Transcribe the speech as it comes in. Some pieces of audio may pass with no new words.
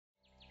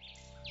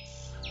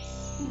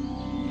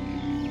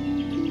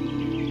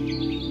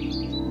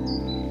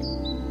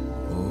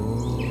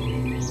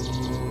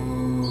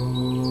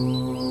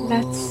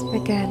Let's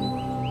begin.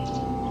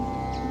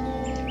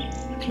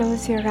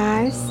 Close your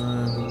eyes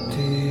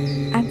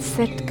and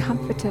sit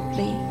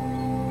comfortably.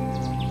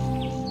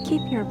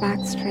 Keep your back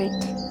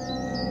straight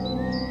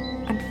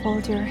and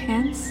fold your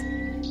hands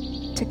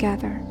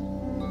together.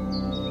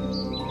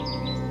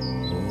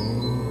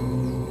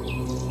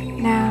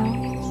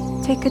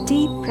 Now, take a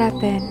deep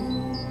breath in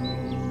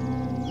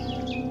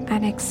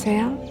and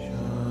exhale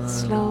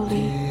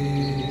slowly.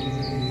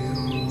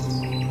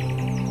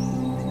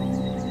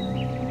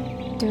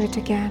 Do it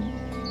again.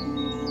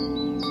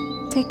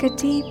 Take a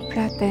deep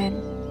breath in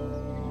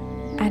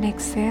and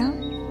exhale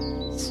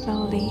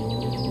slowly.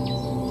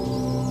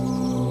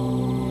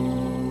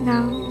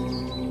 Now,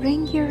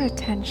 bring your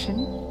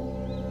attention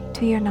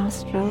to your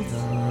nostrils.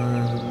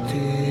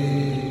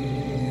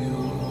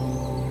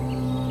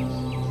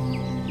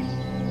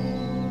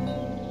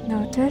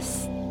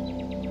 Notice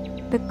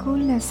the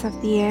coolness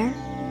of the air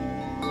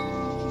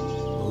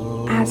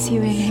as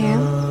you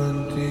inhale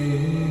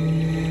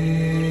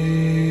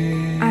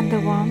and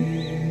the warmth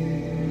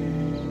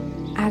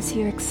as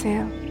you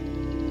exhale.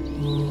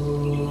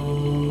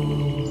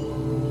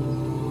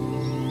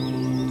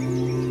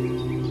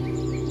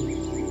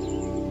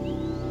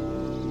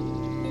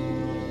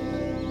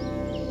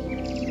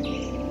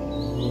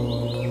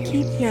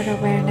 Keep your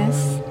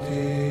awareness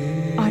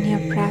on your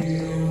breath.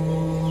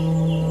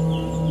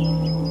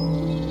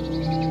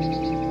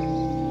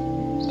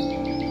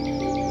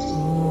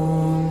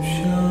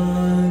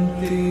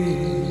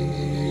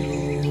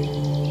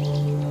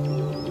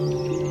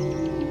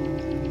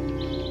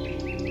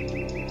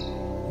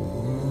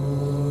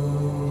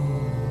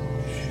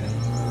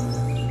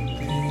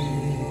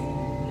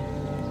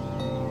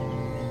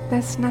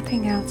 There's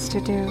nothing else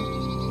to do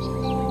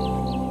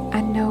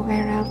and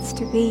nowhere else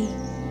to be.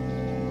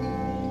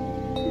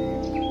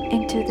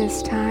 Into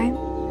this time,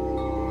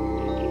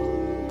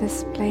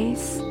 this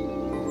place,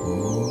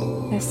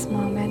 this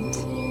moment.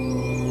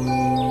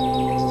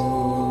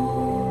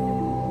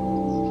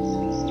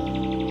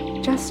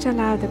 Just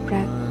allow the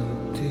breath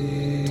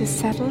to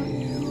settle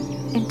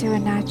into a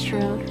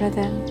natural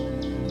rhythm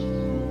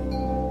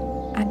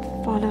and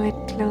follow it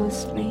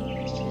closely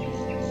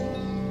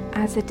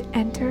as it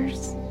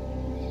enters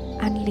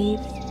and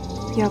leaves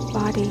your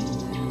body.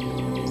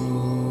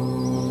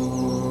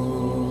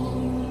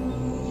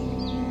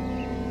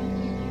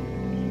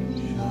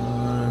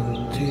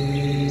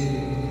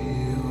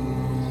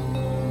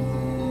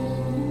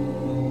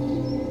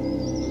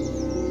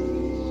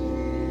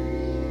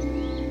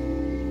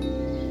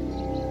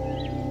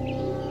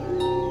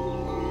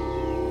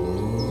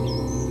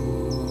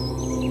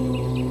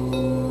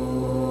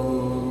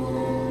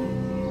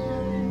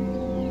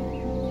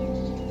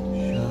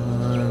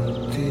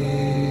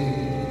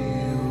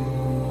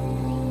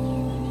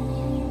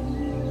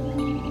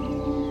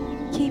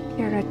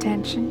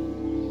 Attention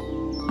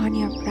on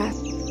your breath.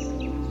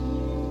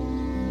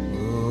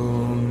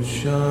 Om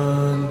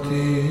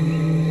Shanti.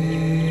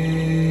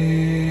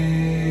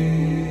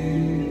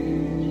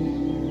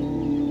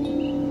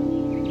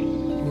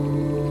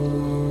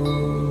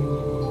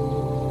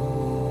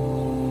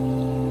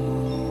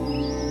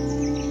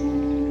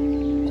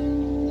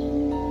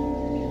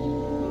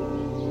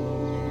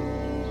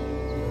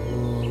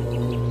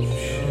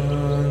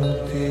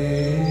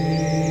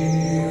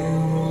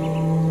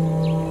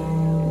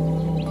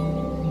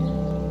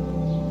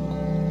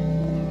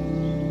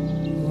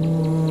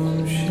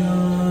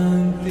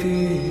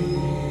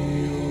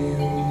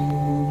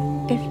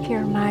 If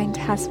your mind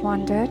has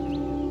wandered,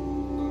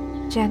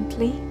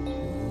 gently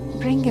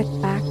bring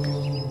it back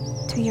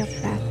to your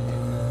breath.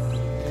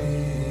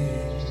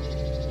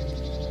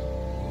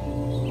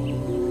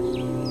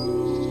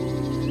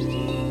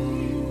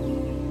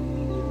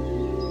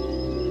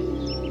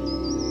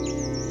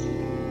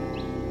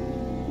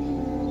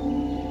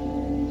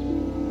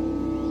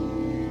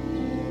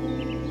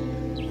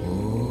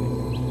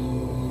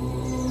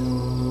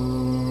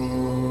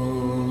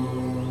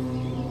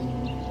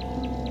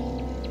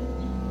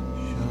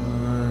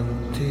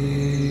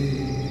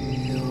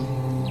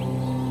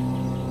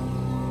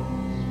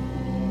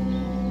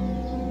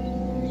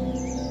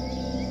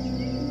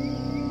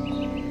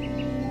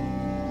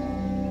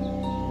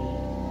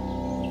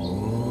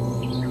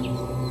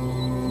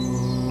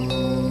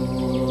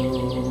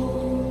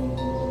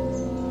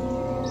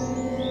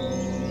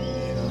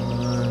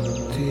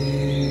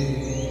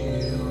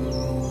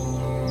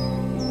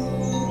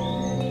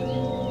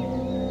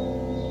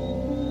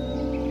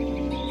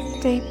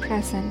 Stay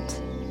present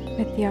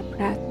with your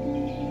breath.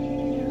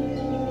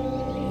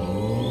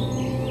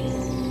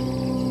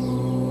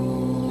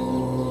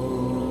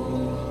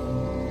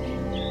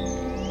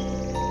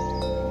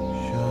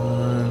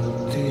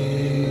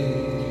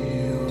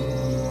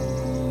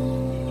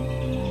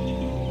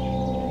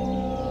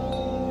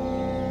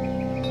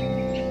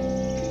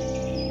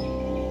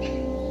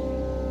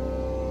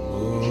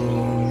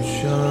 Om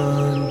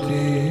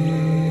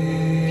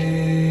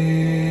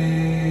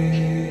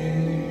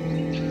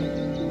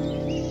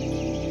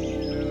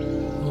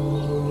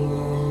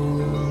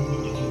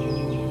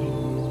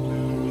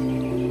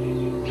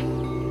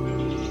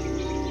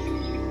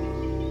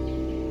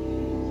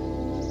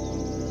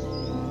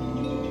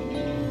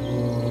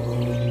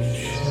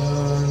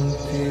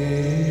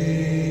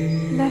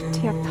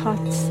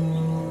thoughts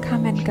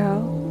come and go,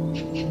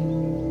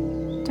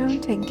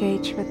 don't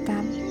engage with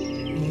them.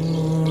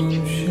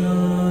 Om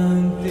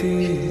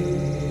Shanti.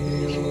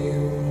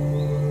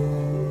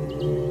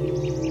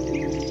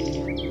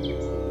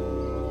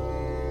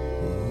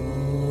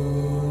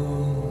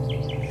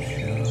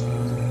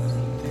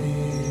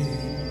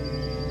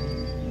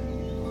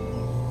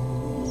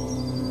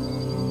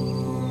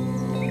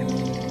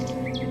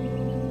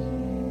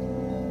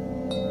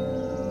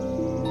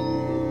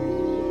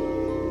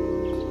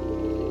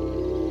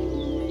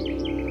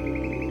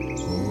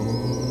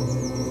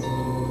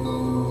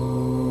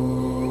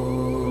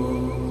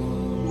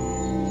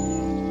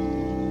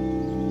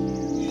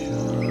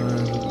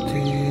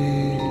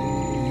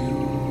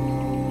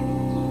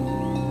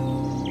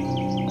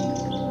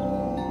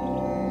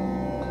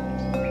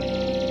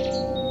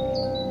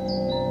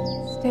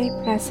 Stay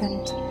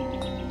present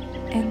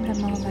in the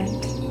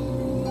moment.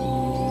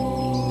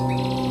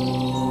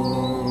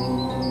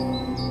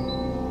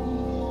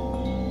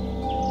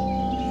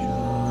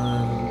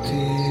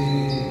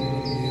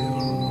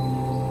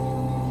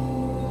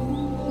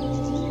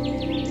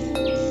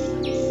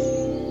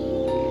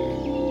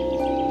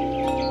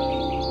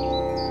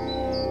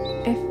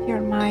 If your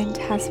mind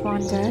has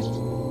wandered,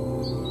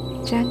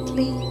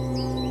 gently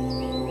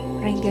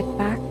bring it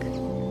back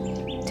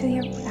to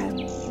your breath.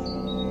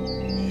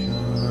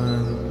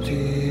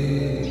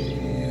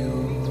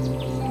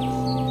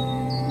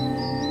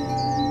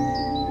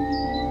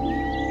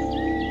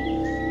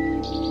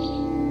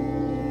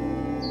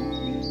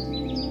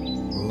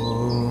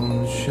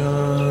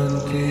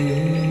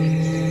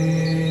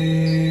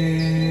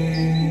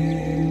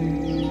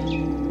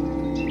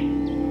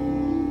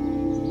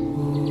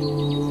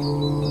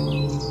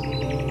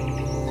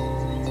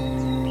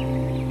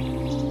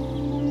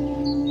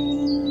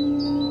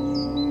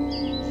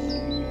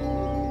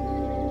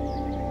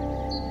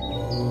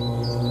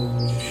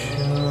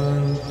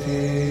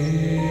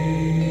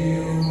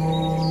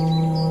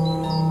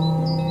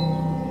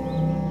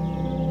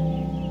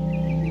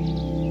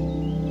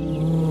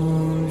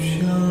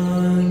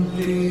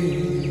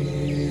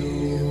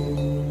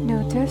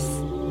 Notice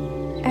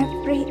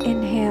every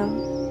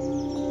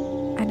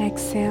inhale and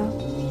exhale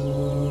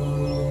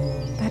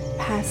that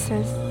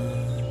passes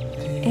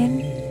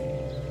in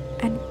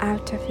and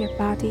out of your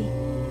body.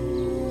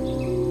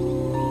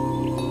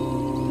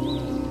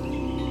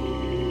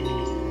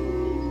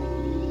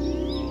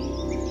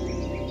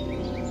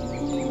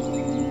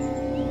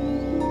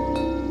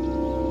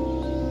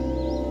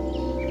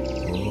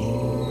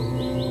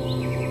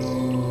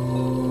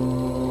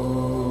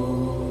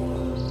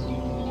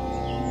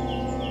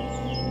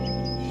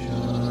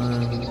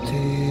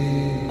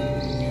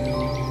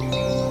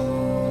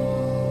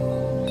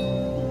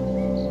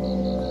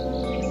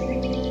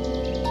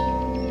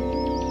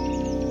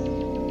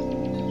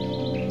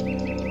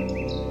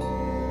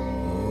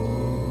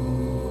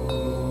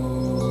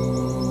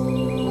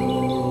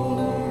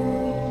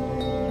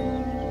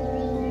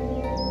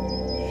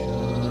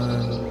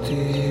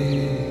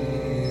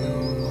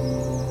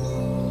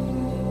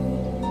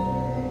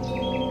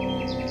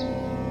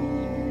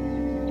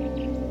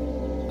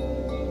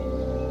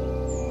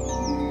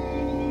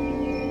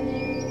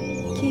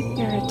 Keep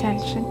your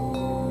attention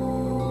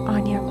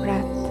on your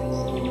breath.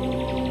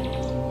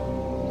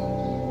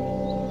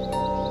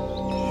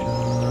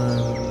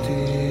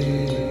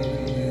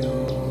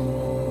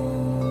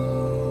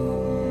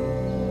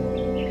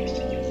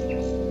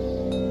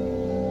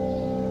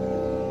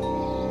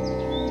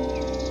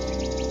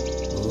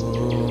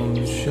 Om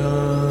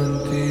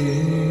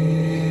Shanti.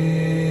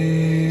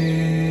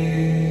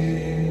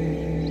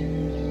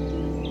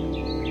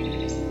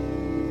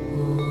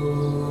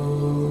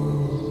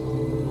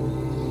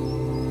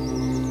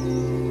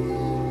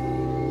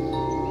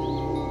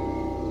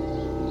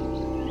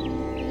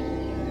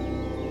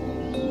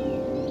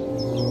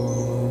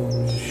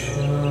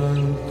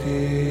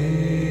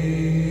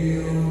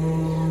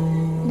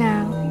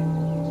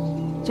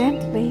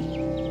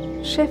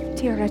 Gently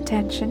shift your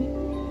attention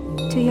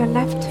to your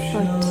left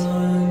foot,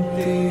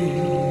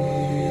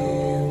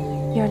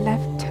 your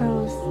left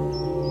toes,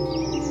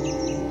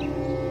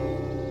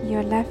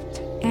 your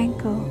left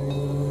ankle,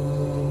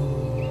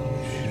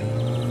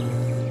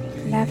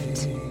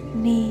 left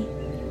knee,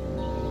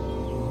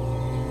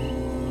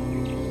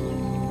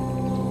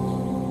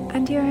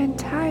 and your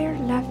entire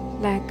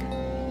left leg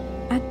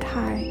and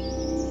thigh.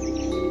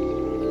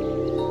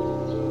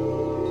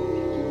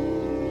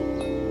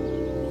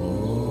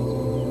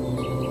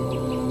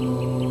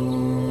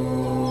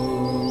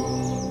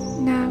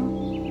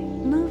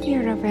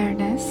 Your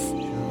awareness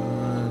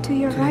to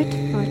your right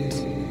foot,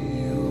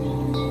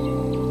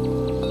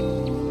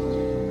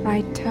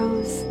 right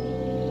toes,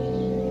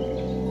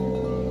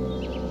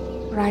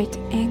 right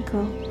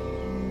ankle,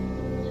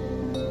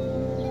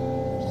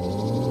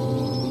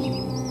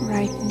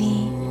 right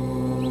knee,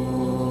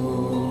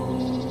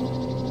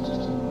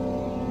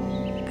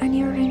 and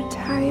your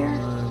entire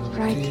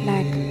right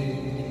leg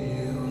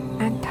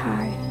and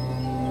thigh.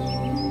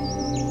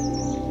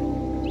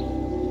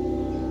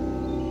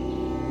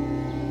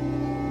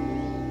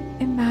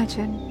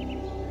 imagine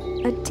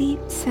a deep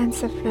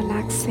sense of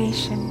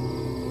relaxation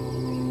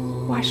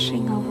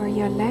washing over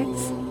your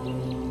legs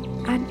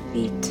and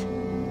feet,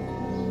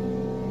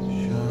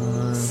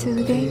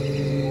 soothing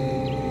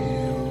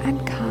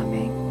and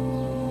calming.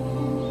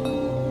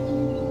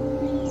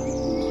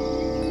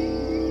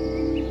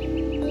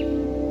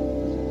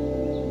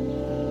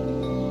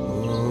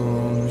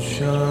 Om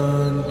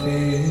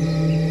Shanti.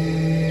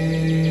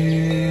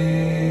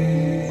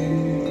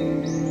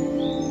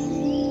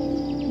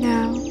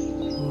 Now,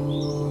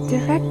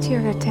 direct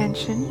your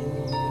attention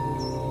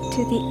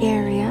to the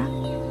area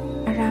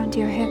around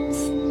your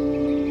hips.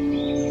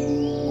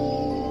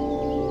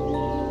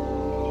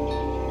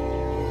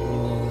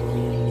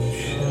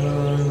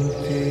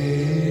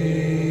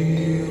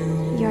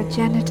 Your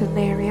genital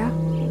area.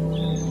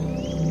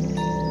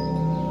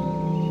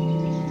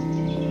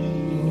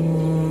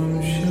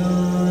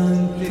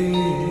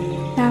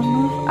 Now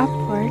move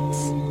upwards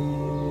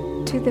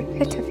to the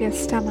pit of your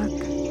stomach.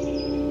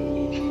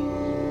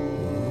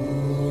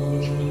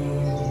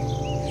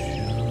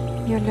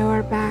 Your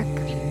lower back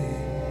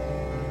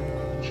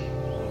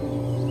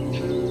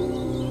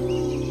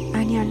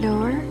and your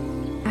lower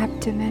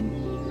abdomen.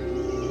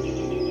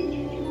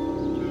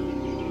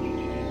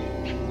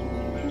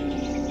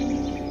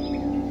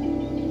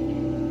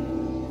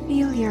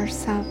 Feel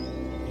yourself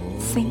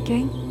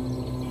sinking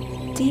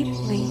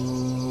deeply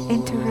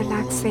into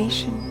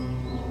relaxation,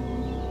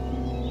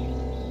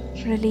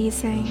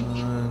 releasing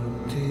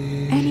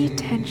any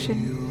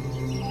tension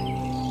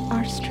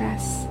or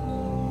stress.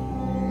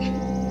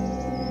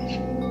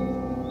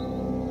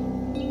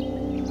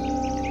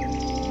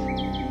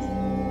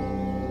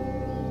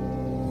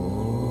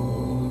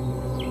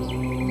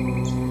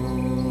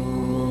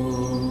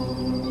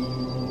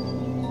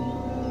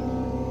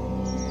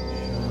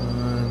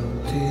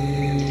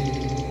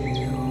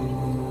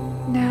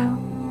 Now,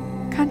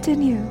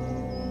 continue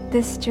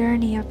this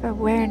journey of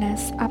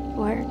awareness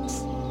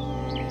upwards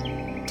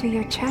to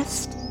your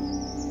chest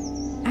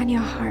and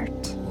your heart.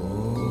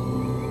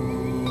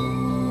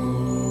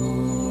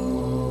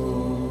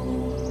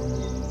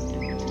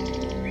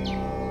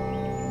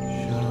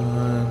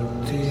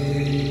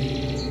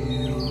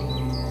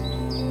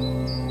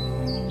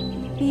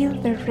 Feel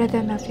the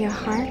rhythm of your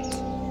heart,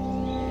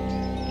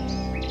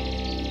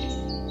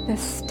 the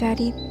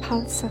steady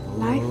pulse of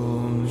life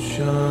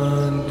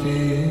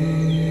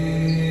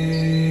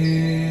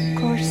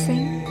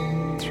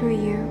coursing through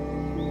you.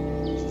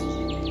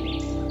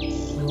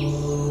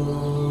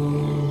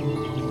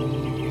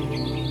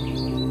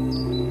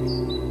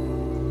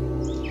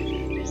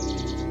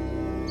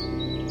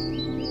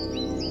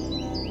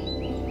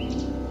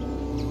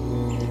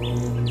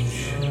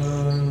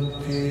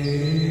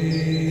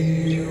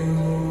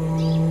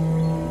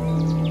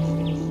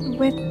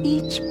 With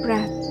each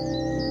breath,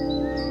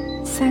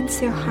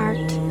 sense your heart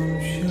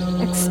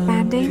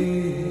expanding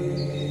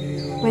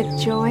with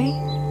joy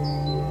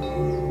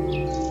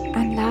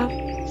and love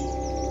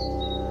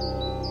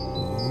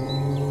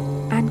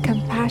and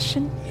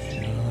compassion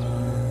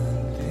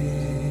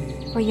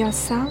for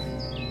yourself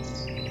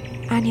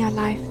and your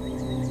life.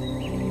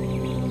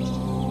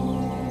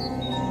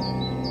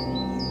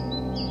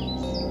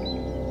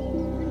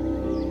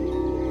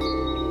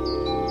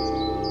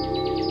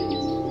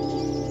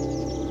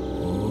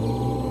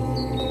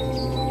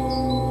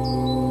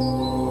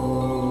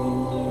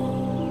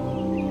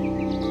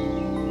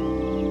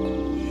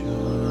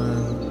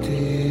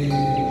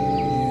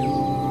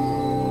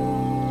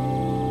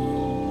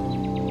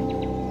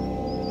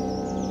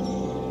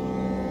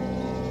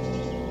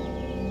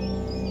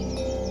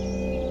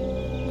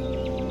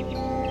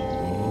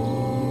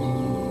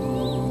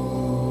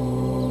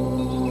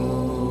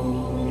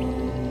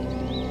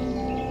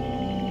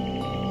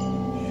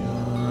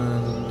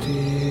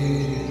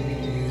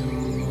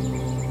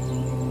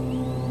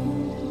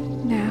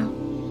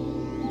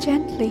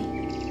 Gently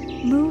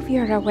move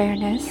your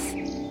awareness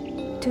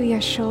to your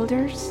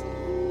shoulders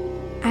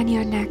and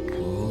your neck,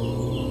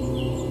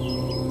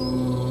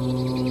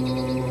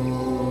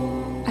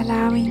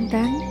 allowing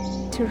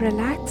them to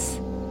relax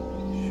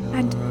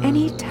and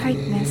any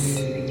tightness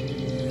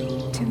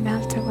to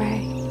melt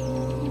away.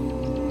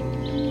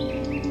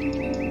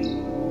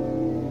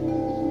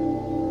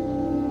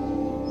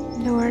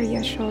 Lower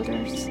your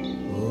shoulders.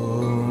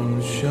 Om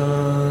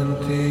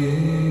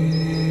Shanti.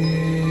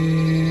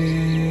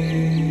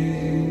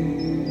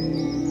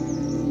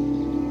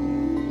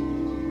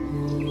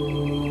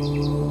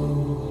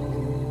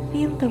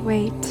 Feel the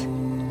weight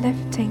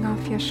lifting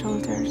off your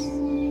shoulders,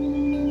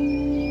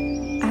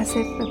 as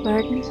if the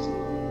burden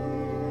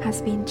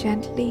has been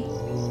gently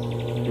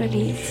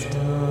released.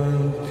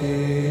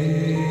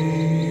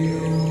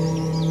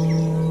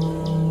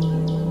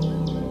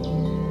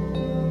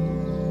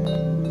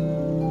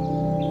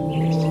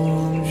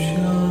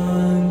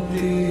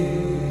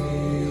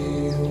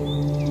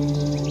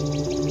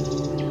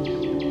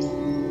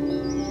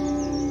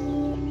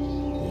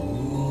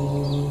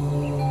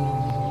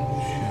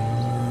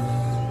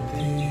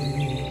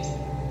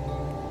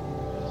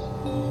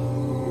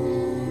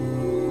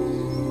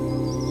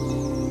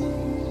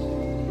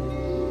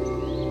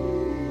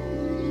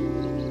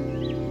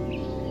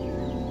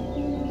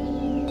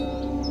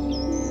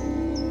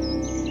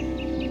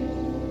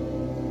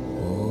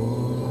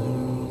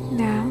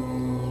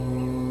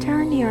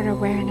 Turn your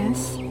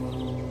awareness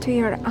to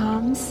your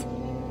arms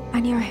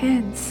and your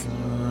hands.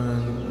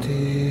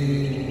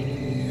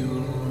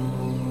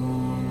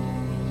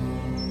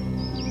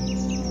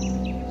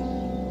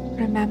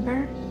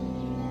 Remember,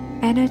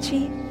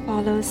 energy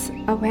follows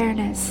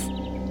awareness.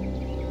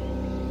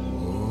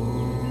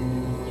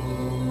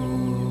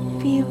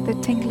 Feel the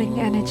tingling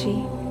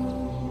energy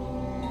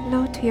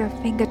flow to your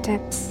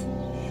fingertips,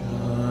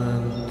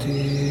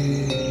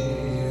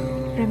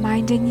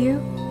 reminding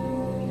you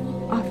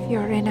of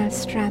your inner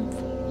strength.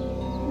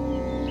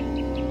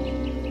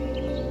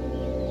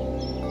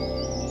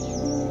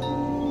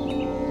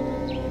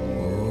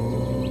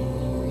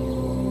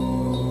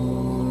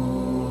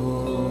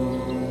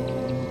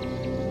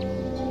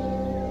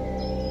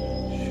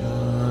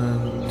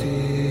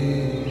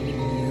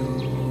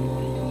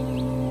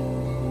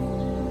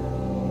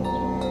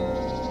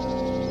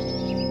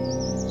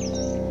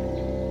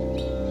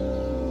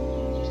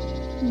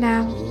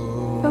 Now,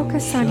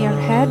 focus on your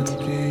head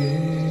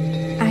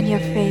and your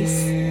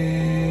face.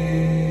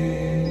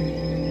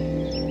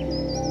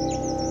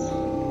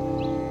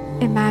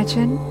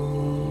 Imagine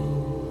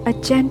a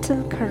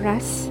gentle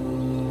caress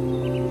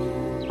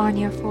on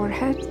your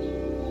forehead,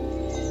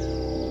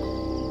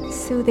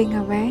 soothing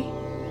away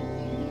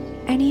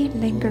any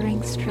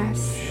lingering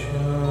stress.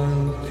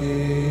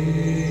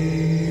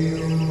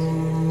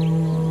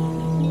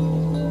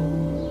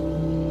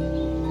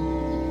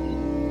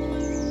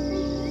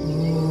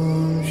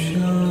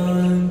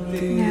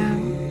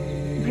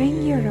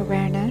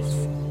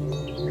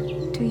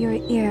 To your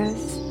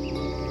ears,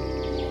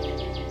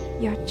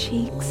 your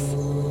cheeks,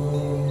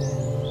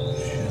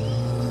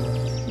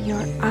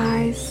 your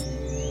eyes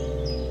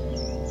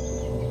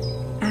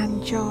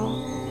and jaw.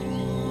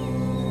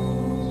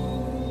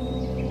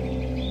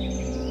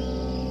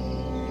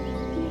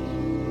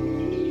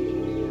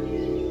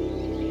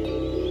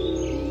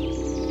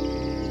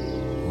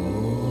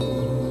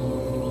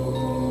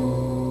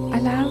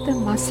 Allow the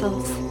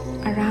muscles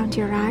around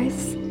your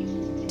eyes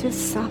to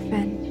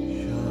soften.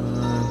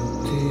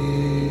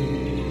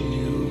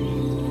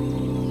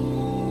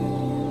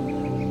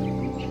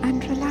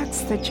 And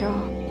relax the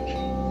jaw,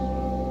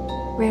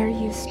 where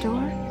you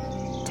store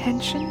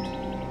tension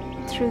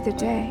through the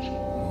day.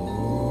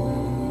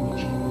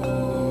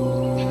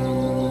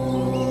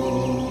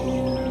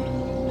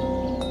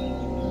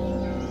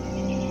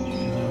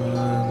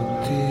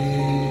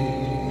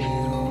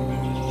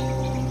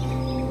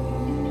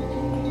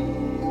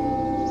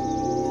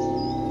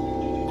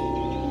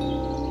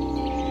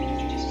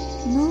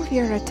 Move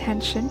your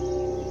attention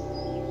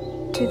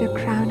to the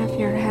crown of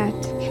your head.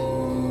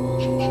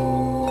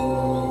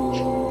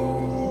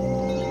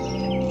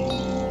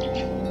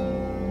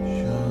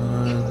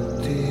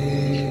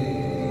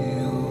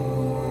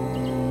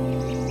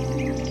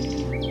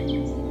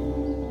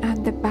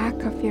 And the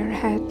back of your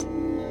head.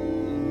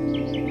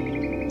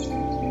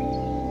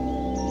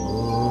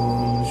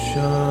 Om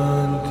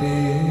Shanti.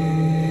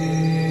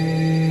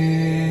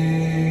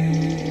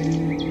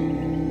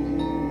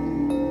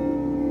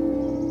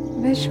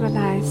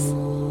 Visualize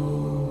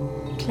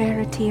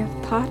clarity of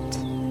thought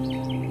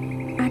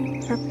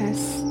and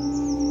purpose.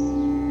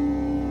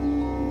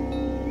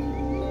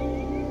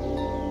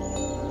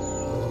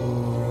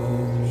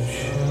 Om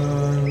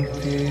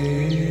Shanti.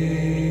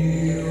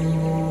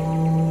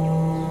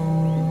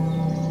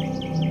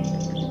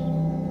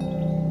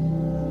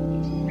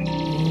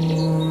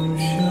 Om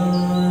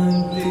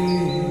Shanti.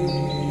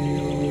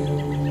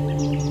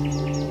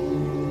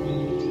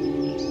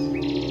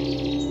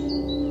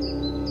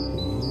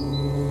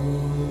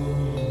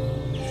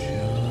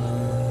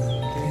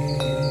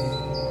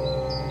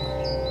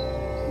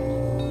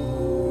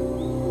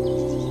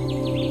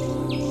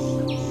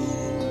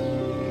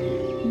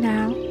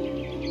 Now,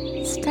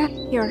 step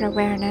your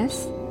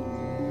awareness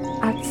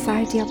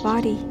outside your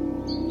body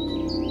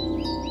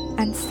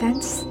and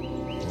sense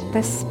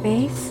the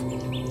space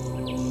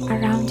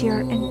around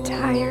your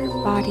entire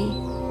body.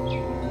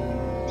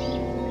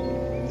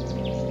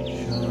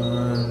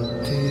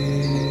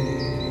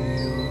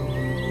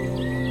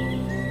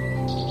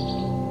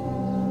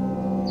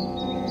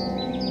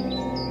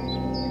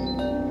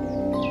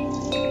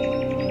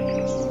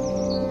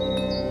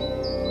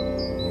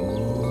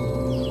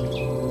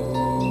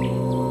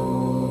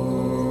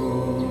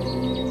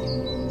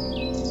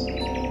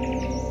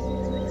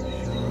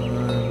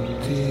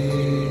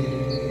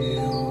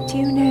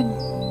 Tune in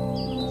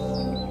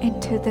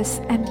into this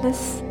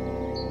endless,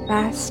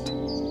 vast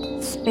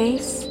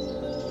space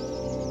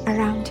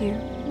around you.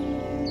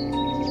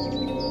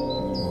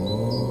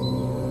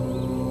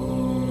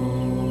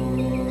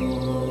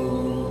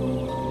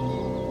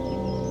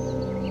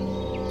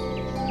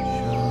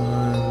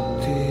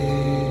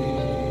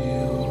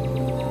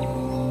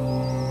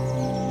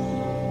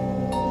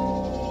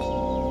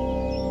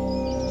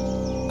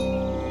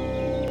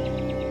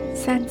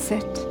 Sense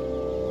it.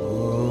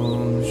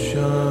 Om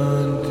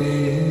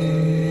Shanti.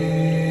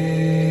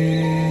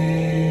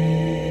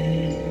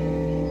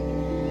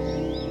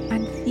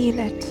 And feel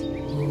it.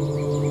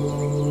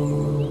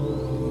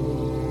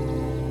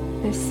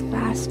 this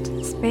vast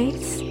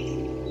space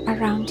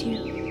around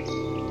you.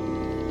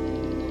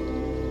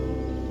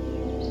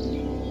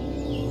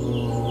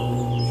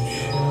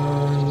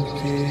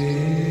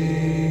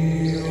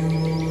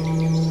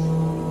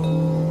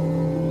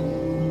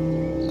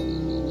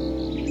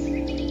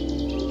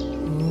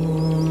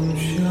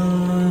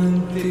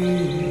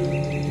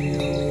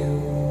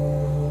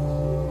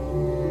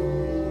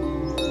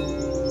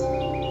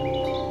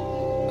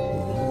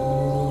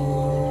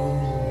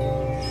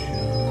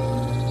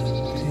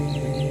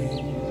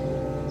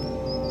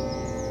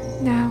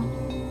 Now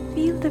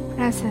feel the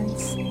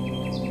presence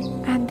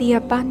and the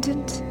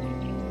abundant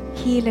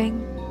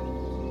healing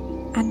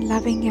and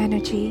loving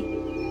energy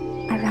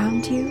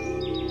around you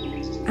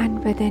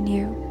and within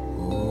you.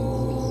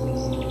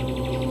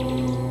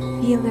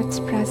 Feel its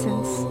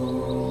presence,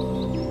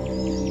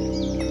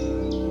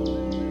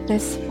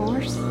 this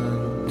force,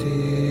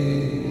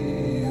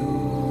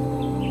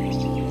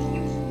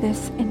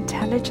 this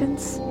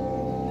intelligence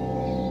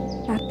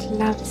that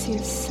loves you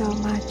so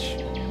much.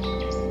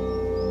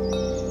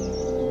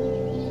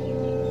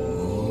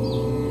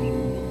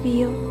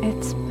 Feel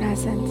its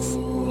presence.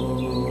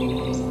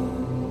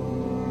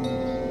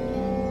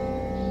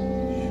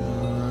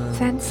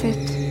 Sense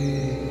it.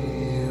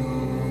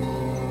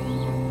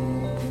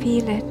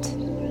 Feel it.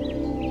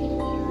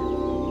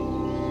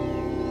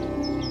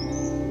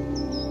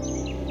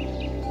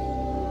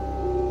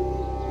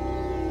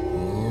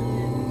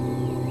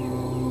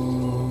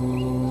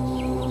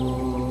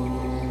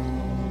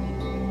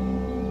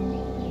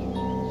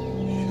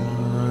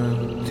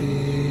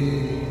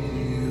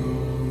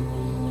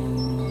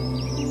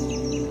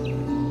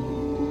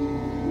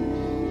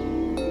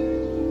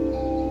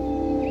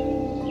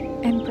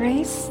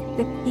 Embrace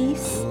the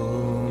peace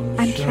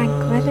and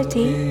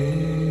tranquility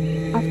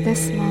of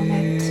this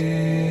moment.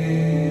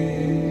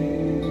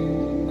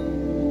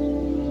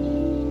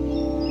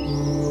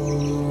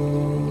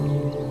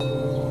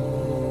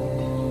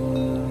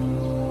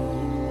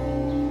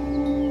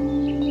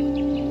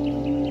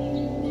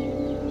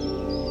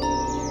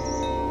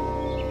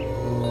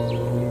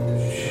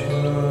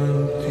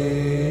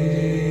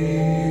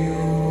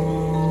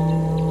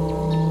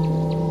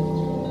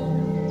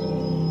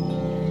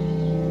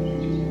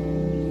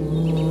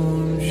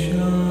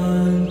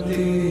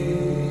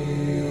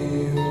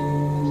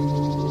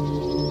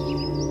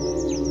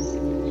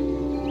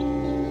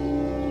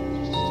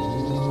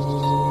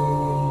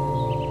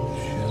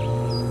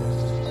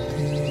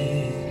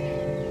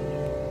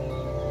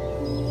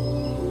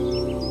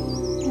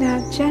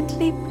 Now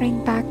gently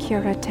bring back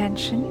your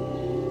attention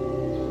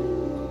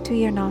to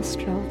your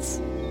nostrils.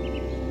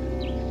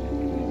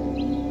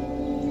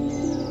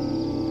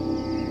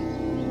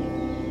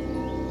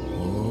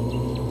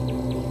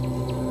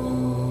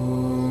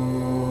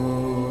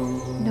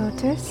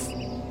 Notice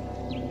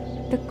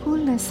the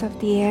coolness of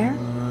the air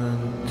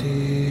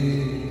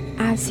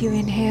as you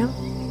inhale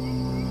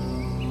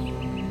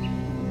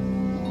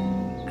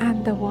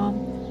and the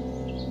warmth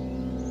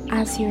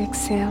as you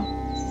exhale.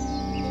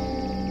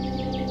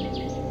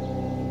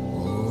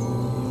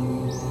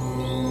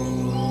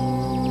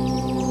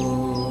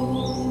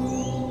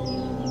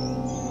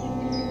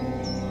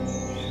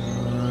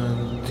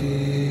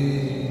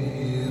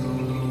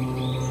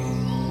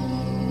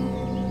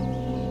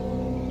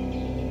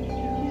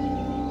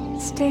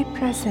 Stay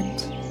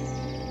present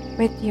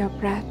with your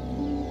breath.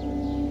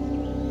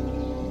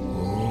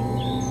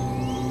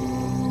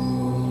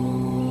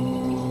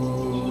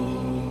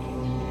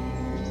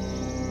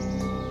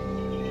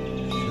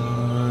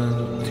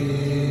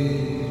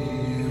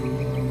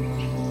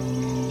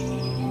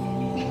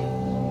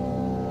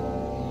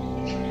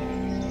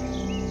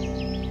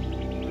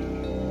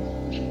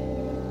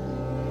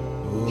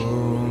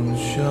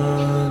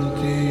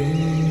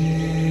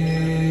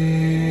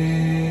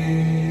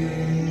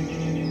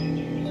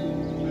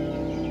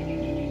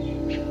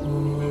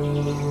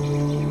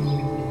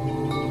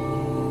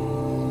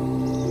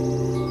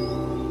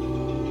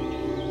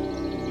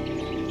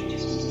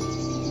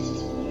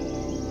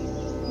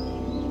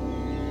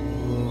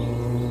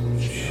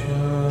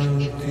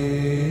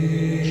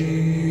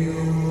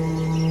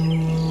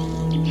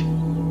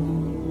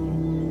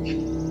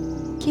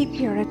 Keep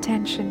your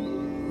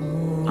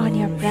attention on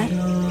your breath.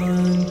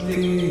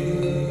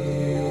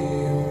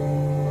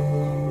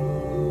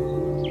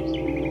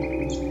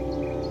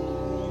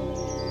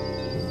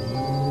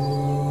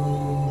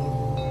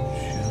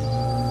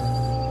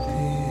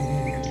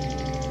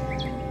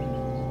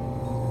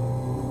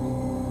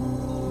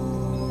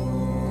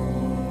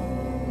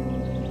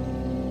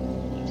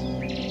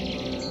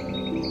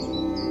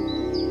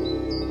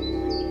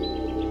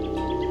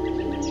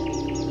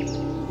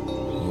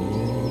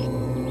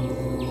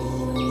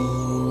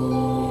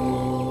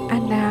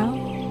 And now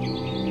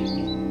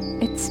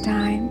it's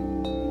time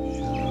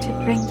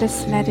to bring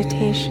this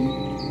meditation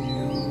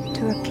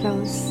to a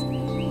close.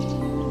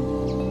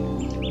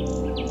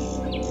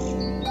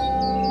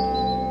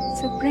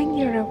 So bring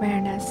your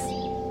awareness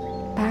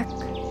back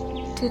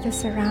to the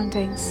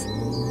surroundings.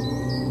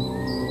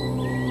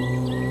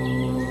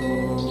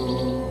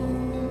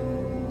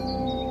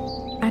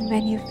 And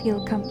when you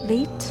feel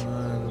complete,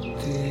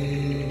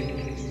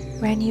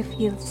 when you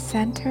feel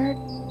centered,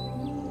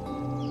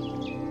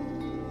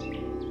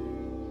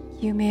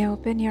 you may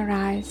open your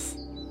eyes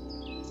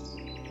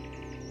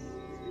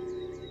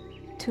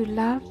to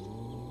love,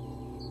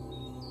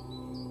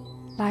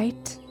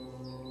 light,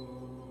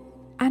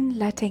 and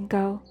letting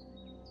go.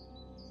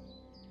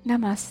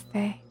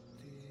 Namaste.